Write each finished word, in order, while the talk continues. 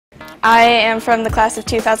I am from the class of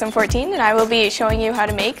 2014 and I will be showing you how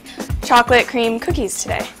to make chocolate cream cookies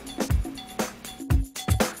today.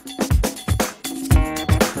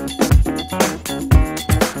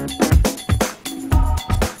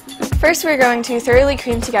 First we're going to thoroughly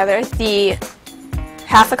cream together the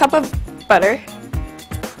half a cup of butter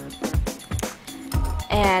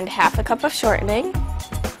and half a cup of shortening,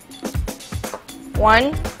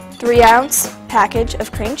 1 3-ounce package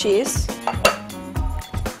of cream cheese,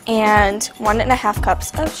 and 1.5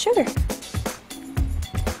 cups of sugar.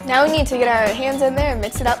 Now we need to get our hands in there and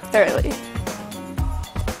mix it up thoroughly.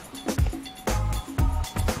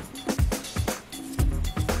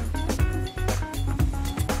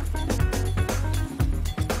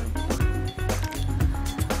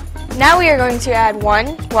 Now we are going to add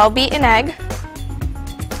 1 well-beaten egg,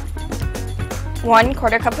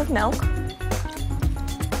 1/4 cup of milk,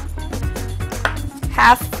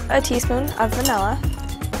 half a teaspoon of vanilla,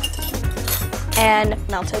 and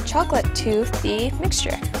melted chocolate to the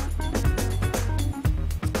mixture.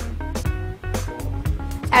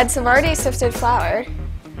 Add some already sifted flour,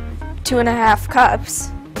 2.5 cups,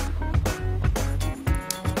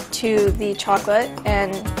 to the chocolate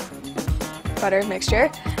and butter mixture,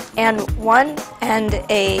 and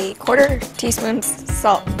 1.25 teaspoons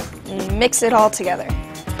salt. And mix it all together.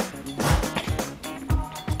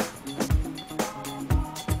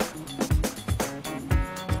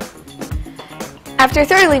 After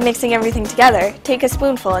thoroughly mixing everything together, take a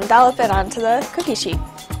spoonful and dollop it onto the cookie sheet.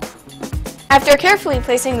 After carefully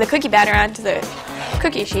placing the cookie batter onto the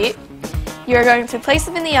cookie sheet, you are going to place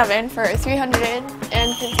them in the oven for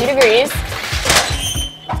 350 degrees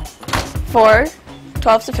for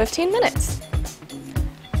 12 to 15 minutes.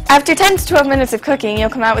 After 10 to 12 minutes of cooking, you'll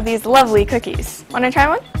come out with these lovely cookies. Want to try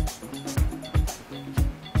one?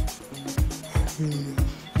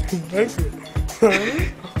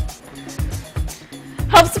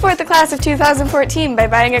 Help support the class of 2014 by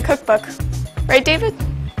buying a cookbook. Right, David?